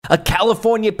A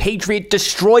California patriot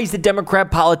destroys the Democrat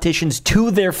politicians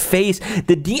to their face.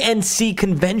 The DNC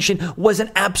convention was an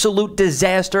absolute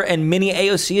disaster, and Mini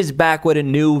AOC is back with a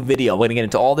new video. We're going to get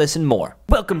into all this and more.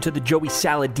 Welcome to the Joey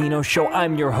Saladino Show.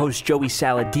 I'm your host, Joey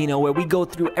Saladino, where we go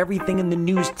through everything in the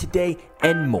news today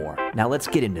and more. Now let's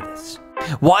get into this.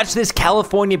 Watch this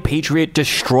California patriot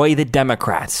destroy the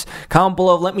Democrats. Comment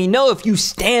below, let me know if you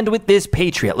stand with this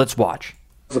patriot. Let's watch.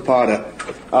 Zapata.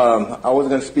 I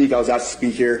wasn't going to speak. I was asked to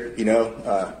speak here,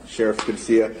 Sheriff, good to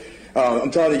see you. I'm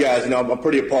telling you guys, I'm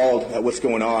pretty appalled at what's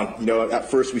going on.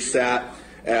 At first we sat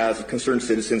as concerned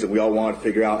citizens and we all wanted to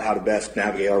figure out how to best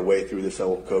navigate our way through this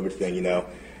whole COVID thing,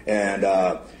 and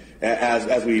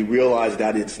as we realized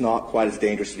that it's not quite as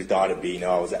dangerous as we thought it'd be,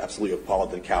 I was absolutely appalled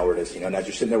at the cowardice, and as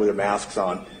you're sitting there with your masks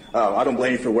on, I don't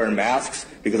blame you for wearing masks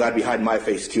because I'd be hiding my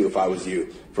face too if I was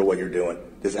you for what you're doing.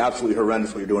 This is absolutely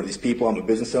horrendous what you're doing to these people. I'm a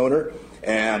business owner,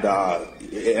 and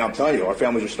I'm telling you, our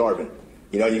families are starving.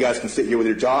 You guys can sit here with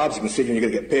your jobs. You can sit here and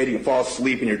you're going to get paid. You can fall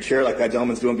asleep in your chair like that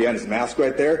gentleman's doing behind his mask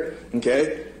right there,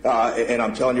 okay? And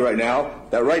I'm telling you right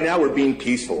now we're being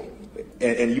peaceful.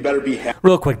 And you better be happy.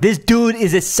 Real quick, this dude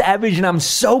is a savage, and I'm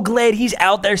so glad he's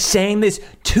out there saying this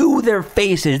to their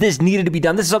faces. This needed to be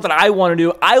done. This is something I want to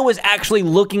do. I was actually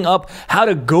looking up how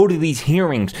to go to these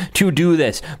hearings to do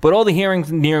this, but all the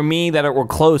hearings near me that were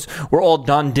close were all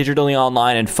done digitally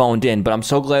online and phoned in, but I'm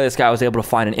so glad this guy was able to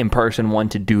find an in-person one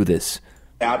to do this.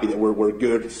 Happy that we're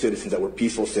good citizens, that we're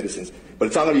peaceful citizens, but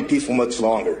it's not going to be peaceful much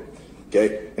longer.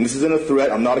 Okay, and this isn't a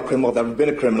threat. I'm not a criminal. I've never been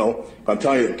a criminal. But I'm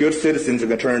telling you, good citizens are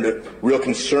going to turn into real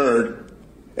concerned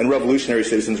and revolutionary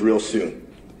citizens real soon.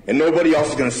 And nobody else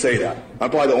is going to say that. I'm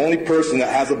probably the only person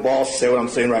that has the balls to say what I'm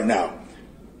saying right now.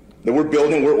 That we're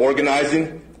building, we're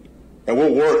organizing, and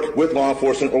we'll work with law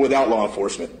enforcement or without law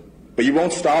enforcement. But you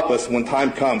won't stop us when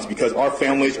time comes because our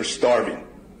families are starving.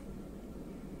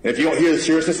 And if you don't hear the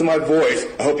seriousness of my voice,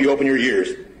 I hope you open your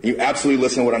ears and you absolutely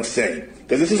listen to what I'm saying.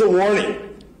 Because this is a warning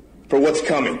for what's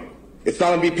coming. It's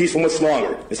not going to be peaceful much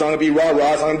longer. It's not going to be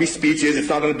rah-rah. It's not going to be speeches. It's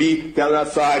not going to be gathered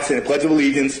outside saying a Pledge of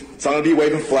Allegiance. It's not going to be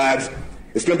waving flags.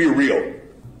 It's going to be real.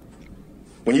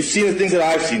 When you've seen the things that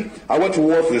I've seen, I went to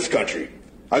war for this country.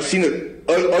 I've seen the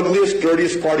ugliest,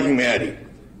 dirtiest part of humanity.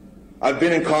 I've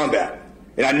been in combat,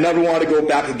 and I never want to go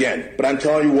back again. But I'm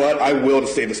telling you what, I will to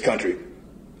save this country.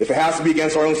 If it has to be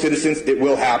against our own citizens, it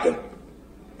will happen.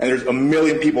 And there's a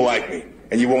million people like me,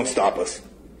 and you won't stop us.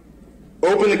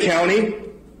 Open the county.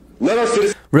 Let our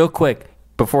citizens... Real quick,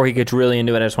 before he gets really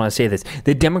into it, I just want to say this.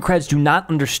 The Democrats do not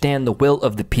understand the will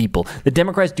of the people. The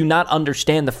Democrats do not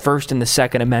understand the First and the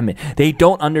Second Amendment. They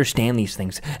don't understand these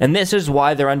things. And this is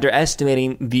why they're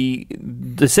underestimating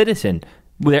the citizen.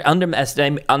 They're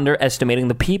underestimating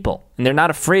the people. And they're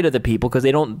not afraid of the people because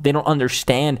they don't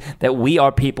understand that we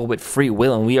are people with free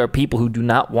will and we are people who do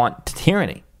not want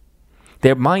tyranny.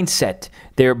 Their mindset,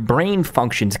 their brain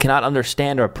functions cannot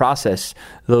understand or process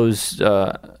those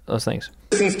things.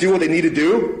 Citizens do what they need to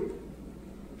do.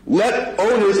 Let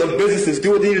owners of businesses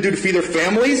do what they need to do to feed their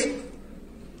families.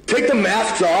 Take the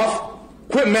masks off.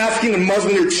 Quit masking and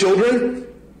muzzling your children.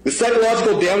 The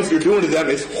psychological damage you're doing to them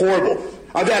is horrible.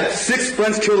 I've had 6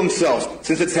 friends kill themselves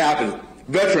since it's happened.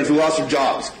 Veterans who lost their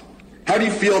jobs. How do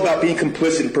you feel about being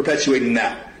complicit in perpetuating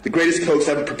that? The greatest hoax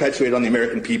ever perpetuated on the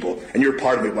American people, and you're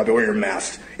part of it by wearing your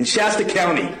masks. In Shasta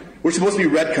County, we're supposed to be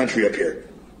red country up here.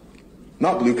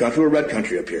 Not blue country, we're red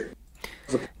country up here.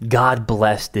 God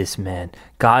bless this man.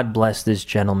 God bless this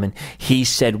gentleman. He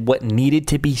said what needed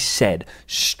to be said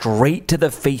straight to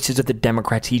the faces of the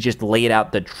Democrats. He just laid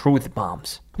out the truth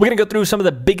bombs. We're going to go through some of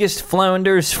the biggest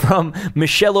flounders from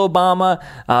Michelle Obama,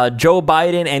 Joe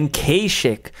Biden, and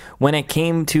Kasich when it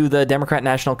came to the Democrat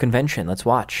National Convention. Let's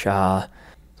watch.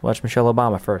 Watch Michelle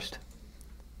Obama first.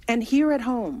 And here at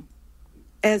home,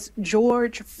 as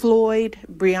George Floyd,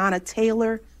 Breonna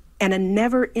Taylor, and a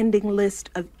never-ending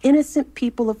list of innocent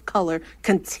people of color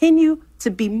continue to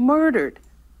be murdered,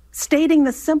 stating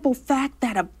the simple fact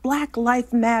that a Black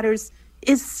Life Matters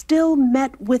is still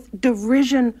met with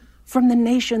derision from the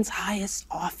nation's highest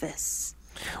office.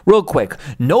 Real quick,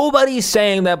 nobody's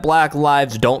saying that black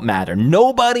lives don't matter.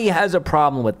 Nobody has a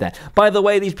problem with that. By the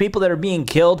way, these people that are being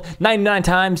killed,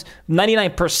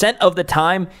 99% of the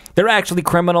time, they're actually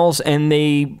criminals, and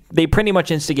they pretty much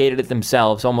instigated it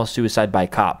themselves, almost suicide by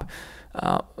cop.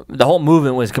 The whole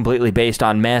movement was completely based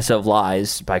on massive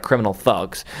lies by criminal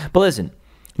thugs. But listen,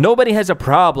 nobody has a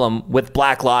problem with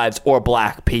black lives or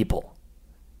black people.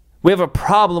 We have a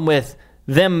problem with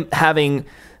them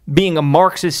being a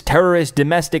Marxist terrorist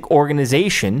domestic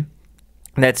organization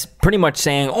that's pretty much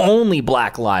saying only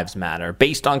black lives matter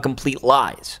based on complete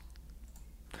lies.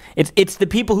 It's the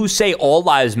people who say all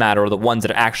lives matter are the ones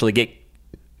that actually get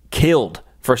killed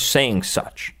for saying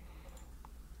such.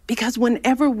 Because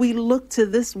whenever we look to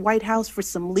this White House for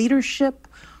some leadership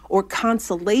or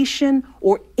consolation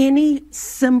or any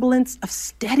semblance of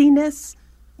steadiness,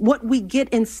 what we get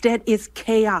instead is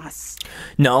chaos.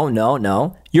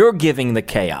 No. You're giving the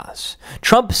chaos.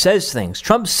 Trump says things.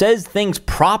 Trump says things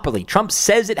properly. Trump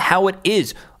says it how it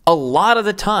is a lot of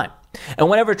the time. And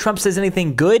whenever Trump says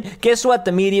anything good, guess what?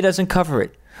 The media doesn't cover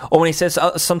it. Or when he says,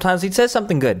 sometimes he says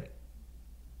something good.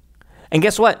 And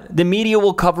guess what? The media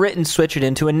will cover it and switch it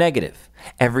into a negative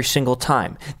every single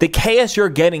time. The chaos you're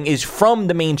getting is from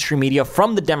the mainstream media,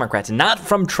 from the Democrats, not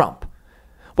from Trump.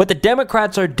 What the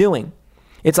Democrats are doing,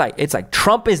 it's like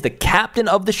Trump is the captain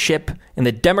of the ship and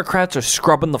the Democrats are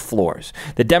scrubbing the floors.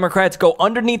 The Democrats go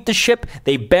underneath the ship,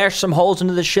 they bash some holes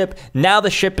into the ship, now the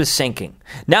ship is sinking.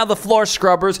 Now the floor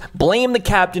scrubbers blame the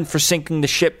captain for sinking the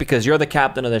ship because you're the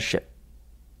captain of the ship.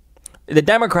 The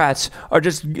Democrats are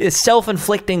just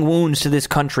self-inflicting wounds to this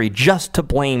country just to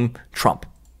blame Trump.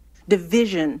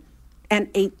 Division and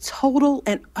a total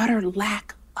and utter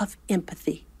lack of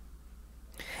empathy.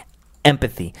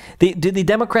 Empathy. Do the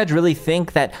Democrats really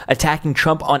think that attacking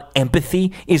Trump on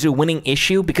empathy is a winning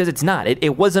issue? Because it's not.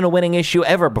 It wasn't a winning issue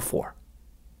ever before.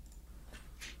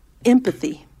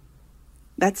 Empathy.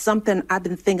 That's something I've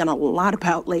been thinking a lot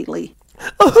about lately.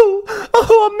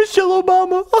 I'm Michelle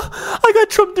Obama. I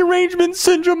got Trump derangement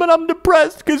syndrome and I'm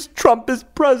depressed because Trump is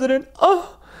president.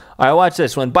 All right, watch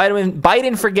this. When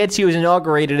Biden forgets he was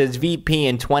inaugurated as VP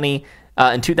in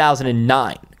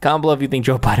 2009. Comment below if you think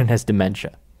Joe Biden has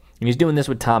dementia. And he's doing this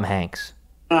with Tom Hanks.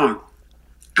 And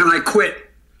I quit.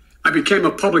 I became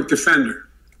a public defender.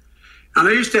 And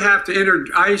I used to have to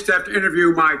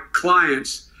interview my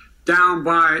clients down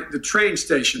by the train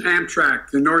station, Amtrak,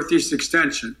 the Northeast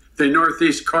Extension, the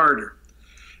Northeast Corridor.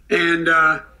 And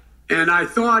I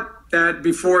thought that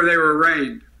before they were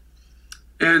arraigned.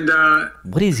 And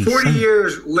what is he 40 saying?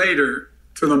 years later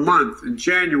to the month, in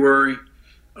January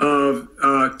of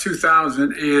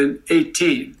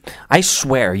 2018. I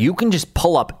swear, you can just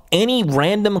pull up any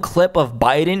random clip of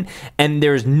Biden and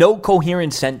there's no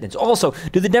coherent sentence. Also,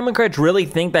 do the Democrats really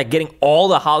think that getting all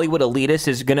the Hollywood elitists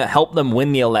is going to help them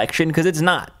win the election? Because it's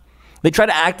not. They try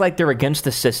to act like they're against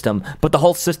the system, but the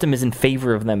whole system is in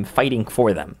favor of them, fighting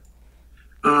for them.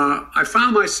 I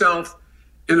found myself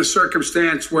in a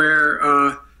circumstance where,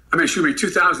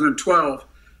 2012,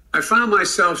 I found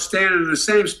myself standing in the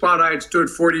same spot I had stood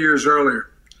 40 years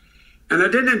earlier. And I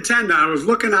didn't intend that. I was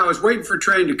waiting for a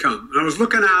train to come. And I was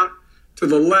looking out to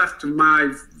the left of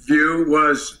my view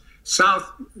was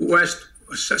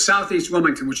southeast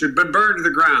Wilmington, which had been burned to the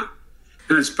ground.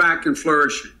 And it's back and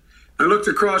flourishing. I looked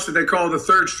across what they call the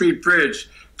 3rd Street Bridge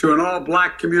to an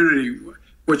all-black community,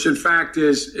 which in fact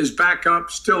is back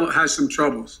up, still has some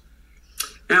troubles.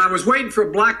 And I was waiting for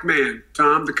a black man,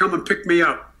 Tom, to come and pick me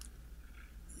up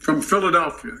from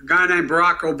Philadelphia, a guy named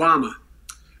Barack Obama,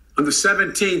 on the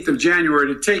 17th of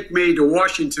January to take me to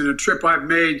Washington, a trip I've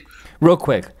made. Real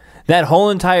quick, that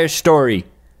whole entire story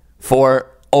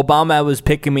for Obama was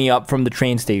picking me up from the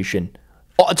train station.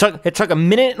 It took a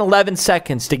minute and 11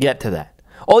 seconds to get to that.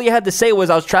 All you had to say was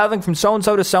I was traveling from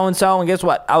so-and-so to so-and-so, and guess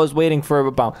what? I was waiting for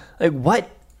Obama. Like, what?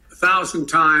 1,000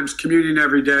 times, commuting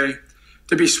every day,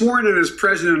 to be sworn in as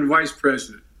president and vice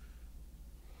president.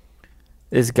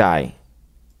 This guy,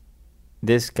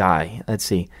 let's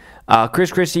see.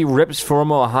 Chris Christie rips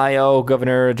former Ohio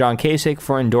Governor John Kasich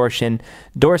for endorsing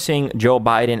Joe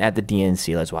Biden at the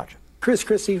DNC. Let's watch. Chris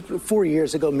Christie, 4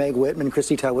 years ago, Meg Whitman,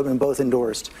 Christie Todd Whitman both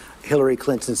endorsed Hillary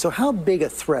Clinton. So how big a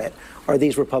threat are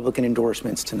these Republican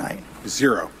endorsements tonight?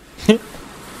 Zero.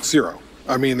 Zero.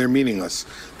 I mean, they're meaningless.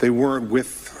 They weren't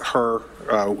with her.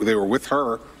 They were with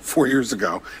her 4 years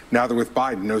ago. Now they're with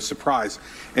Biden. No surprise.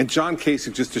 And John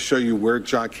Kasich, just to show you where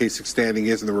John Kasich's standing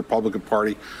is in the Republican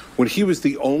Party, when he was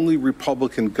the only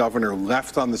Republican governor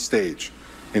left on the stage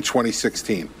in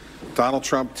 2016, Donald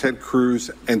Trump, Ted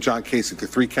Cruz, and John Kasich, the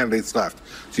 3 candidates left.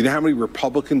 Do you know how many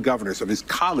Republican governors of his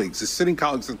colleagues, his sitting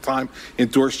colleagues at the time,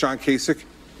 endorsed John Kasich?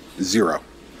 Zero.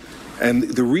 And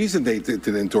the reason they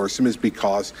didn't endorse him is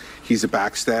because he's a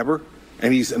backstabber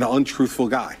and he's an untruthful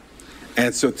guy.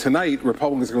 And so tonight,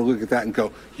 Republicans are going to look at that and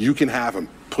go, you can have him.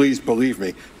 Please believe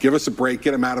me. Give us a break.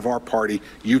 Get him out of our party.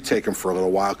 You take him for a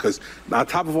little while. Because on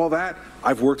top of all that,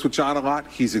 I've worked with John a lot.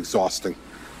 He's exhausting.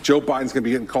 Joe Biden's going to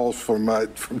be getting calls from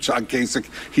John Kasich.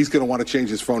 He's going to want to change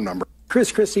his phone number.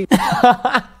 Chris Christie.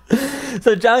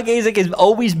 So John Kasich has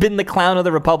always been the clown of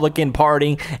the Republican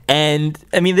Party. And,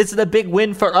 I mean, this is a big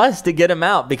win for us to get him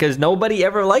out because nobody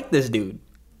ever liked this dude.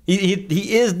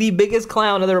 He is the biggest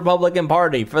clown of the Republican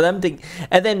Party. For them to,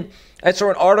 and then I saw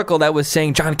an article that was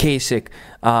saying John Kasich,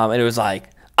 and it was like,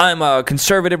 I'm a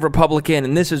conservative Republican,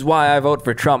 and this is why I vote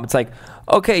for Trump. It's like,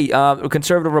 okay,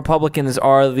 conservative Republicans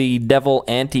are the devil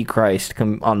antichrist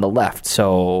on the left,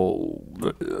 so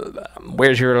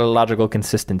where's your logical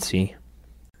consistency?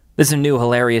 This is a new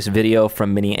hilarious video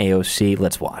from Mini AOC.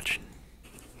 Let's watch.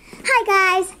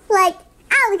 Hi guys,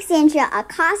 Alexandria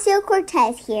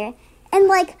Ocasio-Cortez here,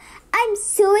 and I'm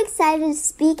so excited to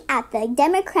speak at the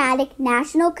Democratic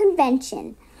National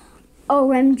Convention.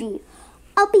 OMG.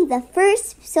 I'll be the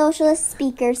first socialist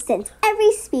speaker since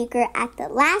every speaker at the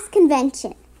last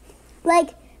convention.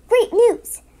 Great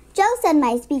news! Joe said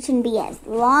my speech can be as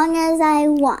long as I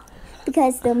want,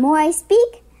 because the more I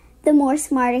speak, the more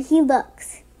smarter he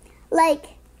looks. I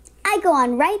go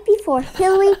on right before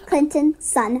Hillary Clinton's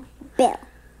son, Bill.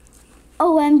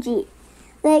 OMG.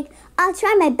 I'll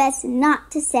try my best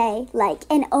not to say,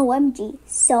 an OMG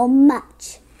so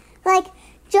much.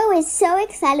 Joe is so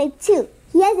excited too.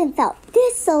 He hasn't felt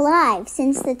this alive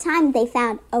since the time they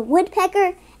found a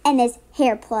woodpecker and his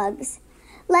hair plugs.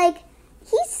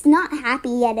 He's not happy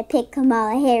yet to pick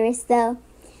Kamala Harris, though.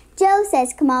 Joe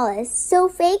says Kamala is so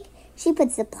fake, she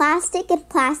puts the plastic in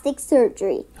plastic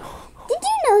surgery. Did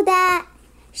you know that?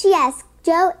 She asked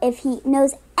Joe if he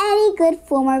knows any good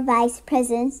former vice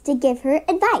presidents to give her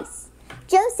advice.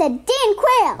 Joe said, Dan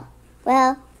Quayle.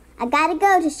 Well, I gotta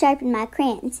go to sharpen my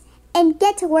crayons and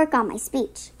get to work on my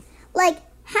speech. How do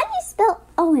you spell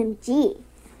OMG?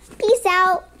 Peace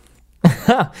out.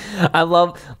 I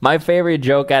love, my favorite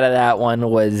joke out of that one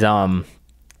was, the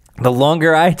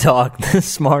longer I talk, the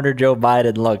smarter Joe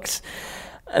Biden looks.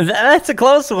 That's a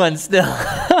close one still.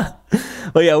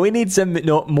 But yeah, we need some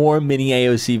more Mini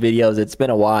AOC videos. It's been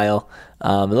a while.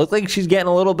 It looks like she's getting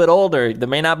a little bit older. There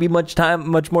may not be much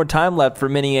more time left for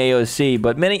Mini AOC,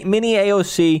 but Mini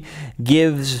AOC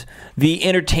gives the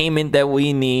entertainment that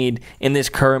we need in this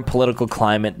current political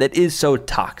climate that is so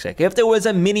toxic. If there was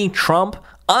a mini Trump,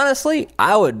 honestly,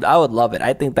 I would love it.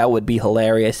 I think that would be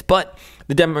hilarious. But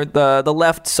the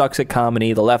left sucks at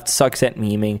comedy. The left sucks at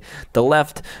memeing. The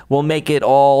left will make it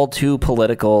all too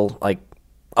political,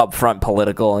 upfront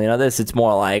political. This, it's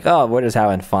more like, oh, we're just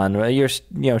having fun.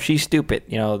 She's stupid.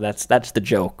 That's the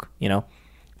joke.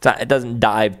 It doesn't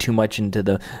dive too much into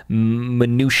the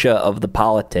minutia of the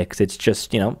politics. It's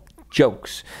just,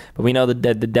 jokes. But we know that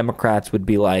the Democrats would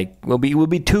be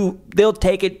they'll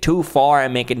take it too far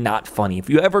and make it not funny. If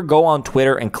you ever go on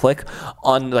Twitter and click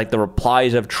on the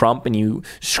replies of Trump and you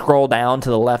scroll down to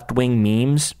the left-wing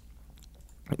memes,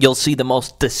 you'll see the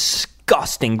most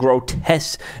disgusting,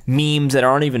 grotesque memes that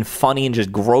aren't even funny and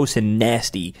just gross and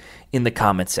nasty in the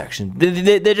comment section.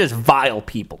 They're just vile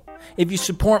people. If you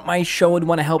support my show and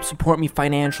want to help support me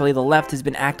financially, the left has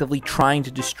been actively trying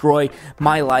to destroy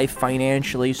my life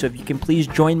financially. So if you can please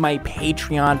join my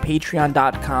Patreon,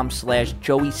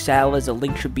 patreon.com/Joey Salas. A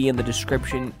link should be in the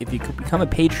description. If you could become a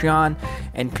Patreon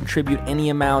and contribute any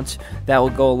amount, that will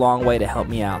go a long way to help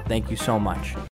me out. Thank you so much.